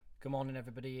Good morning,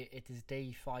 everybody. It is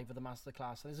day 5 of the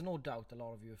masterclass. There's no doubt a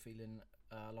lot of you are feeling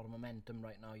a lot of momentum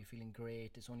right now. You're feeling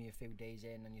great. It's only a few days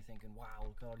in and you're thinking, wow,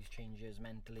 look at all these changes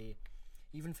mentally,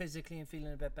 even physically, and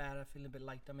feeling a bit better, feeling a bit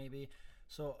lighter maybe.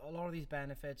 So a lot of these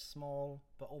benefits, small,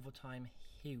 but over time,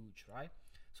 huge, right?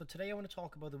 So today I want to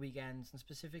talk about the weekends and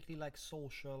specifically like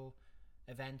social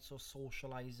events or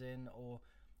socializing, or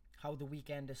how the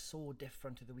weekend is so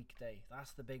different to the weekday.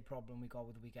 That's the big problem we got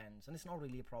with the weekends. And it's not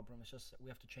really a problem, it's just we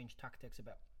have to change tactics a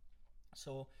bit.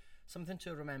 So something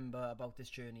to remember about this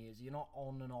journey is you're not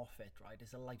on and off it, right?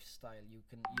 It's a lifestyle.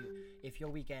 If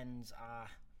your weekends are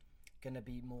gonna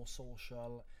be more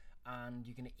social and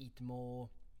you're gonna eat more,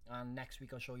 and next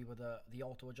week I'll show you with the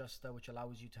auto adjuster, which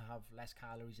allows you to have less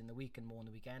calories in the week and more on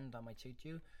the weekend. That might suit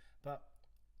you. But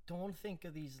don't think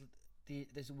of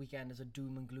this weekend as a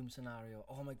doom and gloom scenario.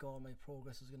 Oh my god, my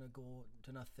progress is gonna go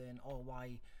to nothing. Oh,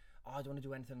 why? Oh, I don't want to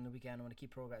do anything on the weekend. I want to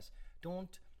keep progress.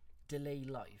 Don't delay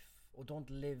life, or don't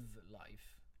live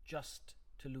life just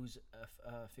to lose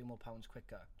a few more pounds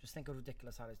quicker. Just think how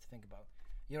ridiculous that is to think about.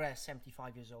 You're at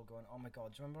 75 years old going, oh my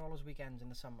god, do you remember all those weekends in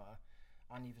the summer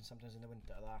and even sometimes in the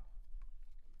winter that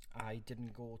I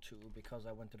didn't go to because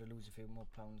I wanted to lose a few more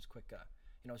pounds quicker?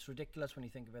 You know, it's ridiculous when you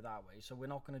think of it that way. So we're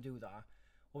not going to do that.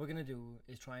 What we're going to do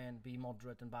is try and be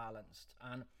moderate and balanced.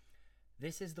 And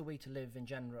this is the way to live in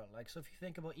general. Like, so if you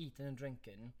think about eating and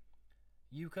drinking,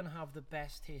 you can have the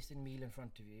best tasting meal in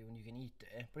front of you and you can eat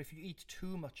it. But if you eat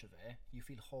too much of it, you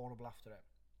feel horrible after it,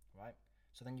 right?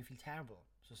 So then you feel terrible.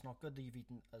 So it's not good that you've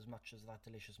eaten as much as that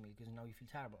delicious meal, because now you feel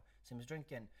terrible. Same as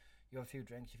drinking. You have a few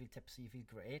drinks, you feel tipsy, you feel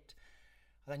great.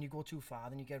 And then you go too far,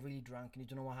 then you get really drunk and you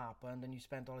don't know what happened, and you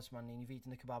spent all this money and you've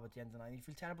eaten the kebab at the end of the night and you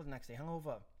feel terrible the next day,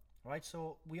 hungover. Right,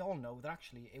 so we all know that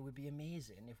actually it would be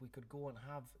amazing if we could go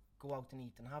out and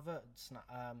eat and have a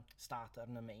starter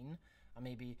and a main and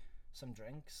maybe some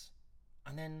drinks,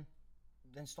 and then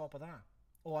stop at that.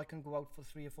 Or I can go out for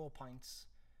 3 or 4 pints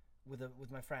with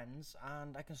my friends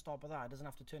and I can stop at that. It doesn't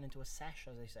have to turn into a sesh,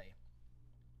 as they say.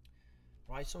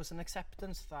 Right, so it's an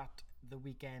acceptance that the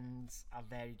weekends are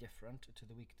very different to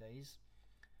the weekdays.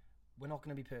 We're not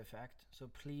going to be perfect, so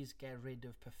please get rid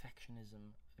of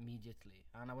perfectionism immediately.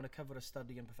 And I want to cover a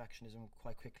study on perfectionism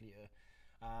quite quickly here.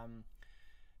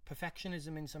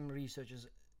 Perfectionism in some research is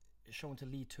shown to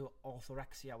lead to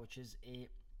orthorexia, which is a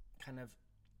kind of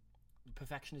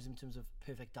perfectionism in terms of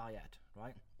perfect diet,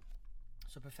 right?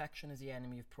 So perfection is the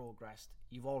enemy of progress.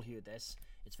 You've all heard this.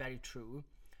 It's very true.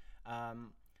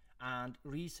 And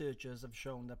researchers have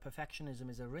shown that perfectionism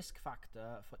is a risk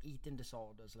factor for eating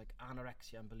disorders like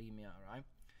anorexia and bulimia, right?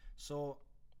 So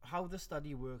how the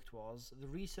study worked was, the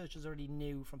researchers already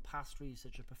knew from past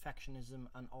research that perfectionism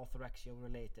and orthorexia were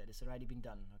related. It's already been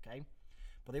done, okay?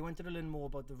 But they wanted to learn more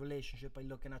about the relationship by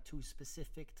looking at 2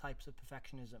 specific types of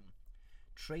perfectionism.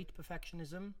 Trait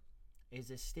perfectionism is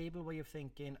a stable way of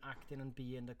thinking, acting and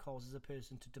being that causes a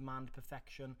person to demand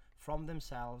perfection from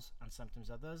themselves and sometimes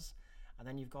others. And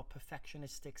then you've got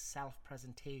perfectionistic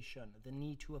self-presentation, the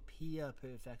need to appear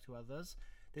perfect to others.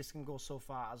 This can go so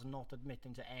far as not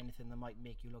admitting to anything that might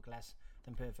make you look less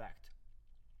than perfect.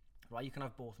 Right, you can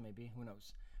have both maybe, who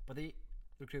knows. But they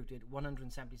recruited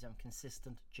 177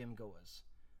 consistent gym goers,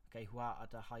 okay, who are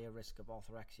at a higher risk of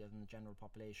orthorexia than the general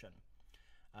population.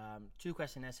 2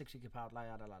 questionnaires, 6 weeks apart, la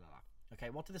la la la la.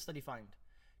 Okay, what did the study find?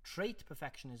 Trait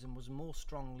perfectionism was more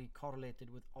strongly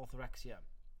correlated with orthorexia.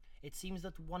 It seems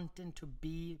that wanting to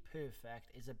be perfect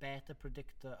is a better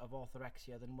predictor of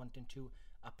orthorexia than wanting to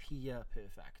appear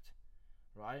perfect,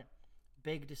 right?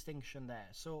 Big distinction there.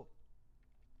 So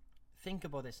think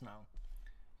about this now.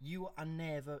 You're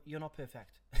not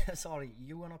perfect. Sorry,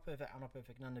 you are not perfect, I'm not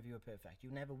perfect, none of you are perfect.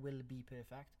 You never will be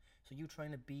perfect. So you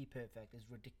trying to be perfect is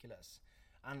ridiculous.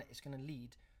 And it's going to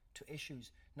lead to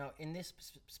issues. Now, in this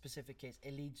specific case,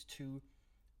 it leads to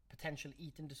potential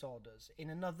eating disorders. In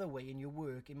another way, in your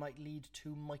work, it might lead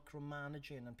to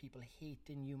micromanaging and people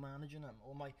hating you managing them.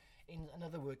 Or in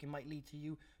another work, it might lead to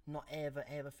you not ever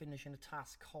finishing a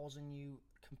task, causing you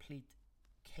complete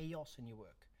chaos in your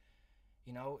work.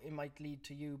 You know, it might lead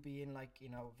to you being like, you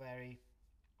know, very,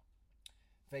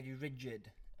 very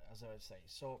rigid, as I would say.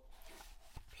 So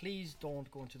please don't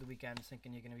go into the weekend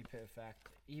thinking you're going to be perfect.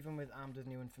 Even with armed with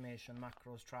new information,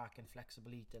 macros, tracking,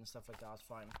 flexible eating, stuff like that is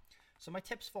fine. So my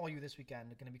tips for you this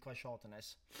weekend are going to be quite short on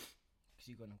this, because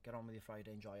you're going to get on with your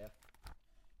Friday, enjoy it.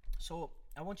 So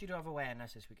I want you to have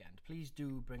awareness this weekend. Please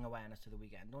do bring awareness to the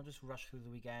weekend. Don't just rush through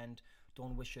the weekend.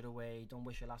 Don't wish it away. Don't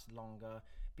wish it lasted longer.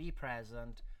 Be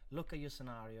present. Look at your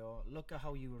scenario. Look at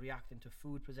how you are reacting to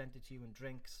food presented to you and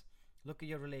drinks. Look at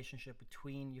your relationship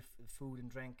between your food and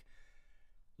drink.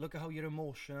 Look at how your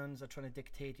emotions are trying to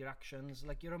dictate your actions.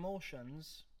 Like, your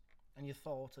emotions and your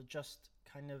thoughts are just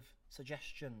kind of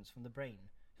suggestions from the brain.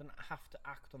 You don't have to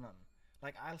act on them.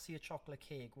 Like, I'll see a chocolate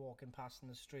cake walking past in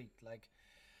the street, like,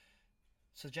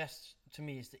 suggests to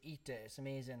me is to eat it, it's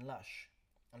amazing, lush.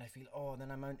 And I feel, oh,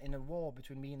 then I'm in a war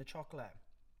between me and the chocolate.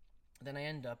 Then I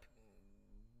end up,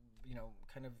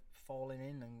 kind of falling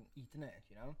in and eating it,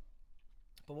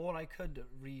 But what I could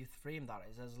reframe that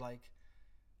is as like,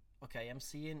 okay, I'm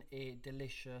seeing a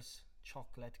delicious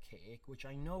chocolate cake, which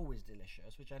I know is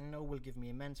delicious, which I know will give me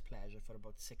immense pleasure for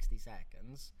about 60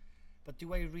 seconds. But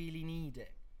do I really need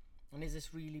it? And is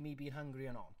this really me being hungry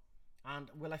or not? And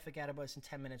will I forget about this in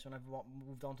 10 minutes when I've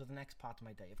moved on to the next part of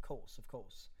my day? Of course.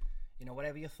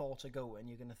 Whatever your thoughts are going,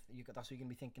 that's what you're gonna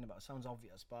be thinking about. It sounds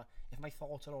obvious, but if my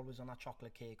thoughts are always on that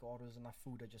chocolate cake or always on that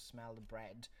food I just smelled, the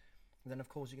bread, then of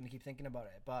course you're gonna keep thinking about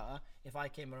it. But if I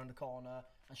came around the corner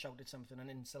and shouted something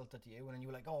and insulted you, and then you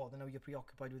were like, oh, then now you're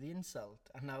preoccupied with the insult,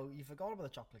 and now you forgot about the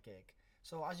chocolate cake.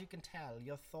 So as you can tell,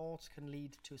 your thoughts can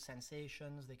lead to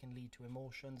sensations, they can lead to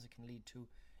emotions, it can lead to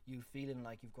you feeling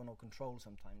like you've got no control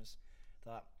sometimes,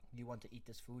 that you want to eat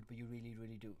this food, but you really,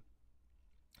 really do.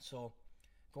 So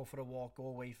go for a walk, go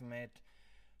away from it,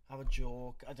 have a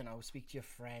joke, I don't know, speak to your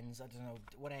friends, I don't know,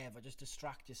 whatever, just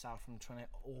distract yourself from trying to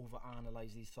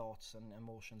over-analyze these thoughts and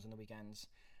emotions on the weekends.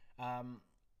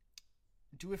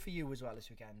 Do it for you as well this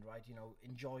weekend, right?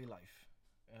 Enjoy life.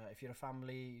 If you're a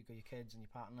family, you've got your kids and your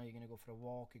partner, you're going to go for a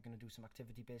walk, you're going to do some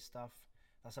activity-based stuff.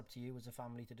 That's up to you as a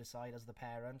family to decide, as the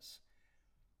parents.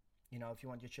 If you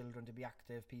want your children to be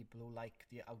active, people who like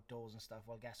the outdoors and stuff,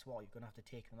 well, guess what? You're going to have to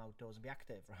take them outdoors and be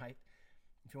active, right?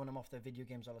 If you want them off their video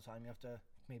games all the time, you have to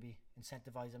maybe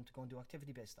incentivize them to go and do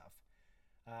activity-based stuff.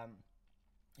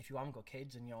 If you haven't got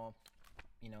kids and you're,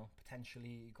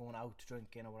 potentially going out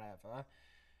drinking or whatever,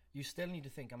 you still need to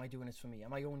think, am I doing this for me?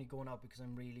 Am I only going out because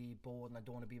I'm really bored and I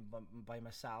don't want to be by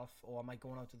myself? Or am I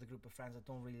going out with a group of friends I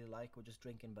don't really like, or just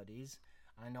drinking buddies,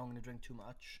 and I know I'm going to drink too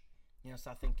much?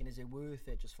 Start thinking, is it worth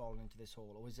it just falling into this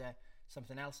hole? Or is there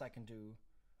something else I can do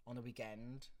on the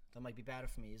weekend that might be better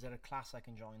for me? Is there a class I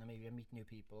can join, or maybe I meet new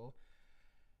people,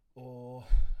 or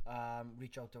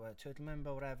reach out to a turtle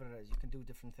member, whatever it is? You can do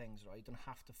different things, right? You don't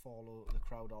have to follow the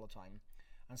crowd all the time.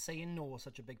 And saying no is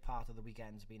such a big part of the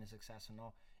weekends being a success or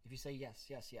not. If you say yes,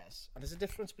 yes, yes. And there's a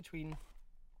difference between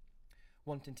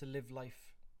wanting to live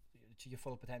life to your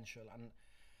full potential and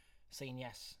saying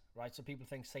yes, right? So people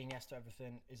think saying yes to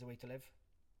everything is the way to live.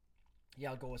 Yeah,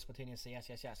 I'll go with spontaneous, say yes,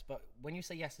 yes, yes. But when you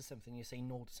say yes to something, you say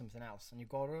no to something else. And you've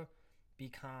got to be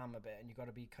calm a bit, and you've got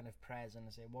to be kind of present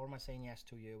and say, what am I saying yes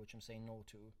to here, which I'm saying no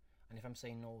to? And if I'm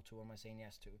saying no to, what am I saying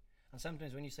yes to? And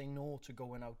sometimes when you say no to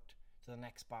going out to the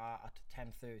next bar at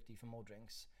 10:30 for more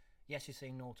drinks, yes, you're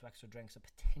saying no to extra drinks or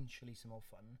potentially some more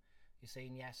fun. You're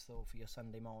saying yes, though, for your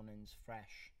Sunday mornings,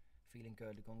 fresh, feeling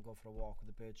good, to go for a walk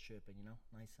with the birds chirping,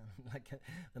 nice, like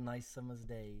a nice summer's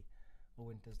day or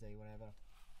winter's day, whatever.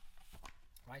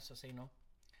 Right, so say no.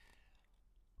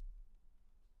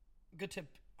 Good tip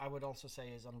I would also say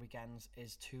is on weekends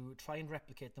is to try and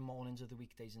replicate the mornings of the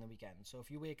weekdays in the weekend. So if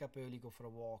you wake up early, go for a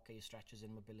walk, get your stretches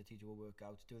in, mobility, do a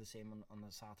workout, do the same on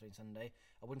the Saturday and Sunday.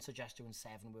 I wouldn't suggest doing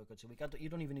 7 workouts a week. You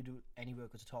don't even need to do any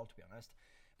workouts at all, to be honest.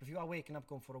 But if you are waking up,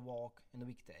 going for a walk in the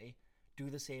weekday, do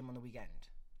the same on the weekend.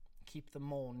 Keep the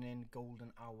morning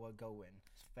golden hour going.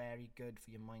 It's very good for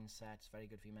your mindset. It's very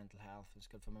good for your mental health. It's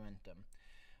good for momentum.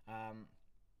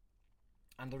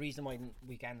 And the reason why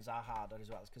weekends are harder as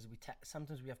well is because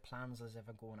sometimes we have plans as if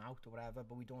we're going out or whatever,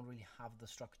 but we don't really have the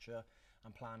structure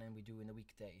and planning we do in the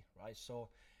weekday, right? So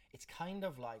it's kind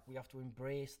of like we have to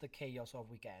embrace the chaos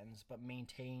of weekends, but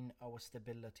maintain our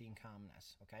stability and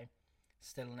calmness, okay?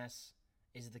 Stillness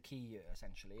is the key here,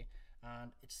 essentially.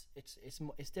 And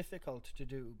it's difficult to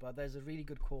do, but there's a really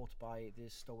good quote by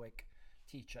this Stoic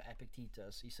teacher,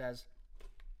 Epictetus. He says,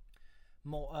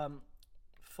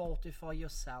 fortify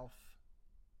yourself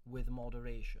with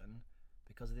moderation,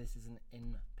 because this is an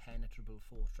impenetrable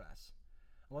fortress.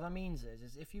 And what that means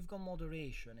is if you've got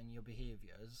moderation in your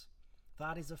behaviors,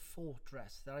 that is a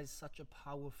fortress. That is such a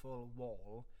powerful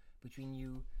wall between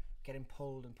you getting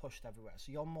pulled and pushed everywhere.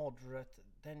 So you're moderate,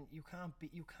 then you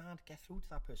can't get through to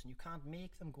that person. You can't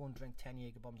make them go and drink 10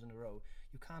 Jaeger bombs in a row.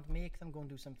 You can't make them go and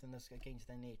do something that's against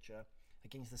their nature,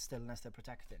 against the stillness they're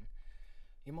protecting.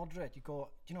 You're moderate. You go,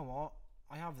 do you know what?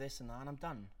 I have this and that, and I'm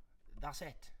done. That's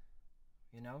it,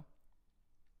 And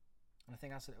I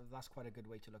think that's quite a good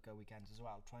way to look at weekends as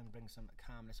well. Try and bring some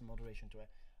calmness and moderation to it.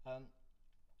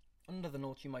 Under the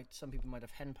notes, some people might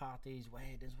have hen parties,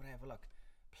 weddings, whatever. Look,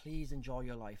 please enjoy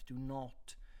your life.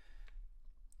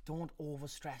 Don't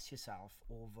overstress yourself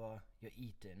over your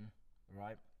eating,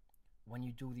 right? when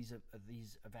you do these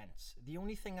events. The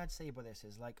only thing I'd say about this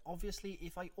is, like, obviously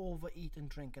if I overeat and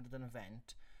drink at an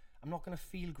event, I'm not going to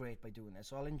feel great by doing this,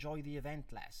 so I'll enjoy the event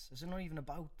less. It's not even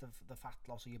about the fat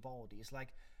loss of your body. It's like,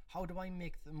 how do I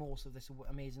make the most of this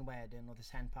amazing wedding or this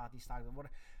hen party, stag, what,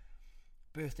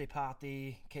 birthday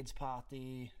party, kids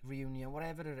party, reunion,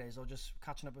 whatever it is, or just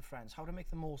catching up with friends? How do I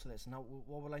make the most of this, and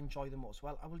what will I enjoy the most?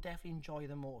 Well, I will definitely enjoy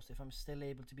the most if I'm still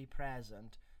able to be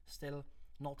present, still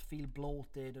not feel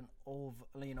bloated and over,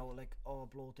 you know, like, oh,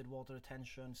 bloated, water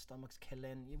retention, stomach's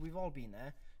killing. We've all been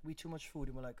there. We eat too much food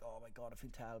and we're like, oh my god, I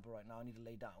feel terrible right now, I need to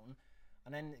lay down.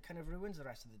 And then it kind of ruins the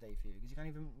rest of the day for you because you can't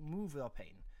even move without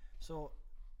pain. So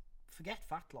forget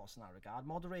fat loss in that regard.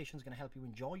 Moderation is going to help you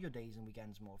enjoy your days and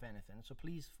weekends more, if anything. So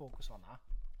please focus on that.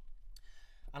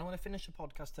 And I want to finish the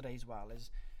podcast today as well, is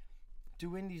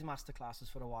doing these masterclasses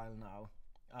for a while now.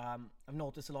 I've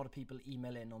noticed a lot of people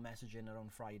email in or message in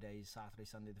around Fridays, Saturday,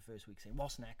 Sunday, the first week, saying,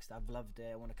 what's next? I've loved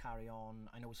it, I want to carry on.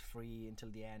 I know it's free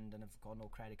until the end and I've got no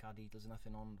credit card details,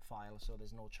 nothing on file, so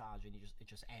there's no charge and it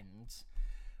just ends.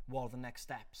 What are the next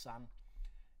steps? And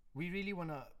we really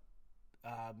want to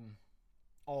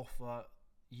offer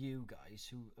you guys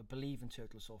who believe in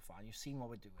Turtle so far, and you've seen what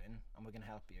we're doing and we're going to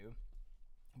help you.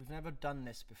 We've never done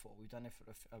this before. We've done it for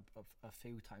a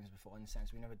few times before, in the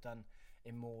sense we've never done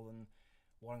it more than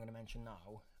what I'm going to mention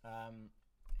now.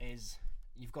 Is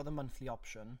you've got the monthly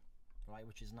option, right,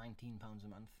 which is £19 a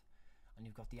month, and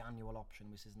you've got the annual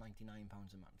option, which is £99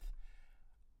 a month.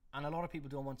 And a lot of people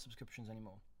don't want subscriptions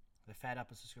anymore. They're fed up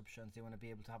with subscriptions. They want to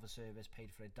be able to have a service,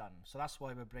 paid for it, done. So that's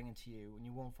why we're bringing to you, and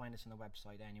you won't find us on the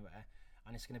website anywhere,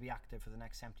 and it's going to be active for the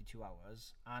next 72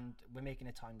 hours. And we're making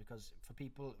it time because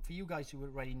for you guys who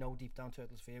already know deep down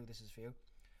Turtles for you, this is for you.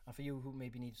 And for you who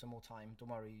maybe need some more time, don't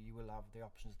worry, you will have the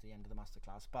options at the end of the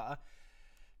masterclass. But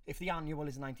if the annual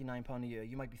is £99 a year,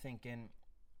 you might be thinking,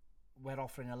 we're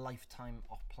offering a lifetime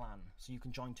off plan. So you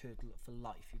can join Turtle for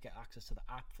life. You get access to the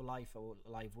app for life, or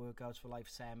live workouts for life,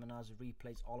 seminars,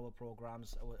 replays, all our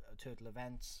programs, our Turtle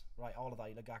events, right, all of that.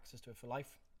 You'll get access to it for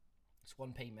life. It's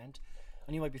one payment.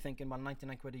 And you might be thinking, well,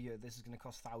 99 quid a year, this is going to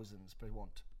cost thousands, but it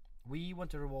won't. We want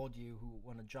to reward you who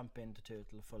want to jump into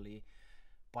Turtle fully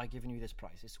by giving you this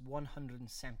price. It's £179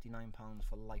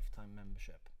 for lifetime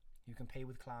membership. You can pay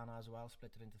with Klarna as well,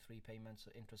 split it into 3 payments,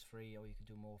 interest free, or you can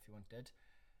do more if you wanted.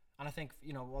 And I think,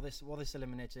 you know, what this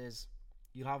eliminates is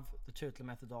you'll have the Turtle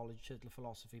methodology, Turtle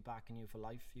philosophy backing you for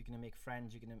life. You're going to make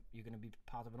friends. You're going to be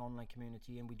part of an online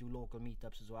community, and we do local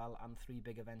meetups as well, and 3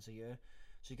 big events a year.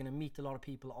 So you're going to meet a lot of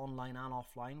people online and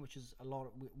offline, which is a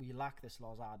lot. We lack this a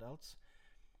lot as adults.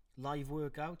 Live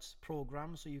workouts,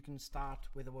 programs, so you can start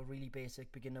with our really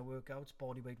basic beginner workouts,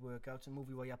 bodyweight workouts, and move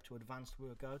your way up to advanced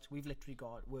workouts. We've literally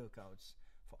got workouts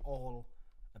for all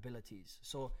abilities.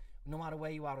 So no matter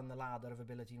where you are on the ladder of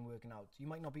ability and working out, you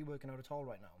might not be working out at all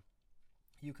right now.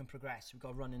 You can progress. We've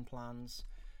got running plans.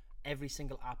 Every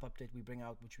single app update we bring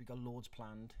out, which we got loads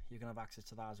planned, you're going to have access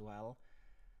to that as well.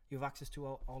 You have access to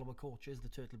all of our coaches, the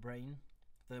Turtle Brain,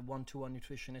 the one-to-one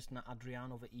nutritionist,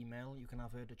 Adrienne, over email. You can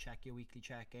have her to check your weekly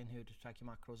check-in, her to track your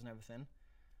macros and everything.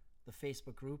 The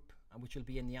Facebook group, which will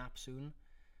be in the app soon.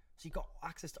 So you got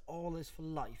access to all this for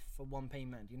life for one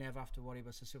payment. You never have to worry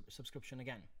about subscription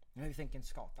again. You know, you're thinking,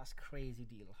 Scott, that's a crazy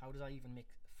deal. How does that even make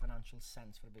financial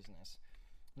sense for a business?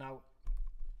 Now,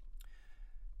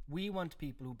 we want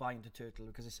people who buy into Turtle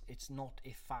because it's not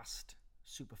a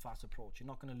super fast approach. You're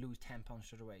not going to lose £10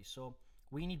 straight away. So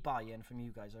we need buy-in from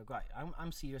you guys. Right,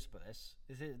 I'm serious about this.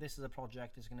 This is a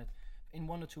project. It's going to, in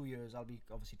 1 or 2 years, I'll be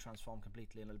obviously transformed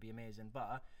completely and it'll be amazing.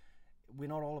 But we're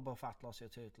not all about fat loss here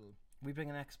at Turtle. We bring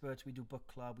in experts. We do book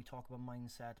club. We talk about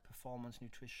mindset, performance,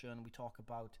 nutrition. We talk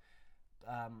about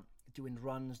doing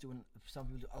runs, some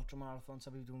people do ultra marathons,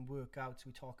 some people doing workouts.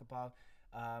 We talk about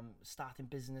starting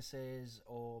businesses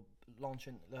or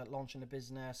launching a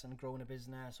business and growing a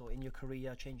business, or in your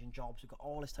career, changing jobs. We've got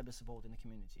all this type of support in the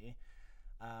community.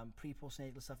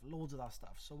 Pre-postnatal stuff, loads of that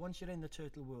stuff. So once you're in the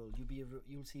Turtle world,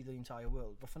 you'll see the entire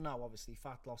world. But for now, obviously,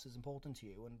 fat loss is important to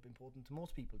you and important to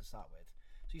most people to start with.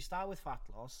 So you start with fat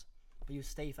loss, but you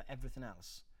stay for everything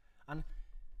else. And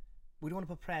we don't want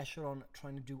to put pressure on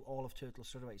trying to do all of Turtle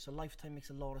straight away. So lifetime makes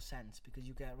a lot of sense because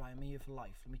you get, right, I'm here for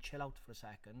life. Let me chill out for a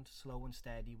second. Slow and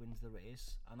steady wins the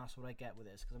race. And that's what I get with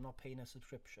this, because I'm not paying a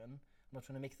subscription. I'm not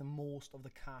trying to make the most of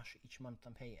the cash each month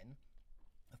I'm paying.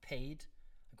 I've paid.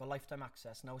 I've got lifetime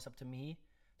access. Now it's up to me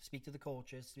to speak to the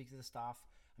coaches, speak to the staff,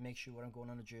 and make sure I'm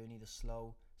going on a journey that's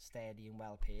slow, steady, and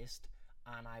well-paced.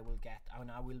 And I will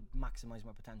maximize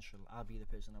my potential. I'll be the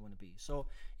person I want to be. So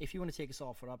if you want to take this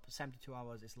offer up, 72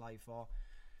 hours is live for.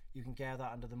 You can get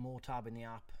that under the More tab in the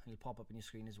app. It'll pop up on your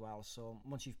screen as well. So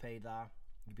once you've paid that,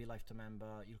 You'll be a lifetime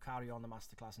member. You'll carry on the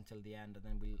masterclass until the end, and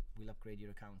then we'll upgrade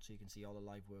your account so you can see all the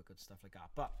live work and stuff like that.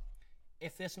 But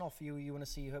if this not for you, you want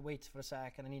to see her, wait for a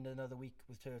second, I need another week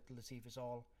with Turtle to see if it's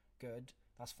all good,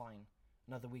 that's fine.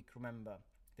 Another week, remember,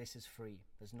 this is free.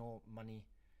 There's no money.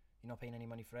 You're not paying any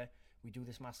money for it. We do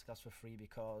this masterclass for free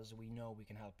because we know we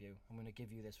can help you. I'm going to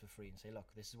give you this for free and say, look,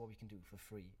 this is what we can do for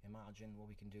free. Imagine what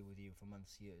we can do with you for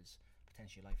months, years,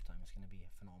 potentially a lifetime. It's going to be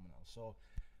phenomenal. So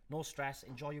no stress.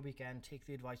 Enjoy your weekend. Take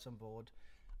the advice on board.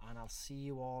 And I'll see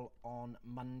you all on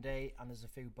Monday. And there's a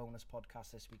few bonus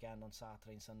podcasts this weekend on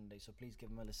Saturday and Sunday. So please give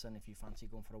them a listen if you fancy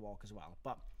going for a walk as well.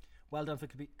 But well done for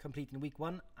completing week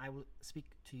 1. I will speak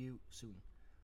to you soon.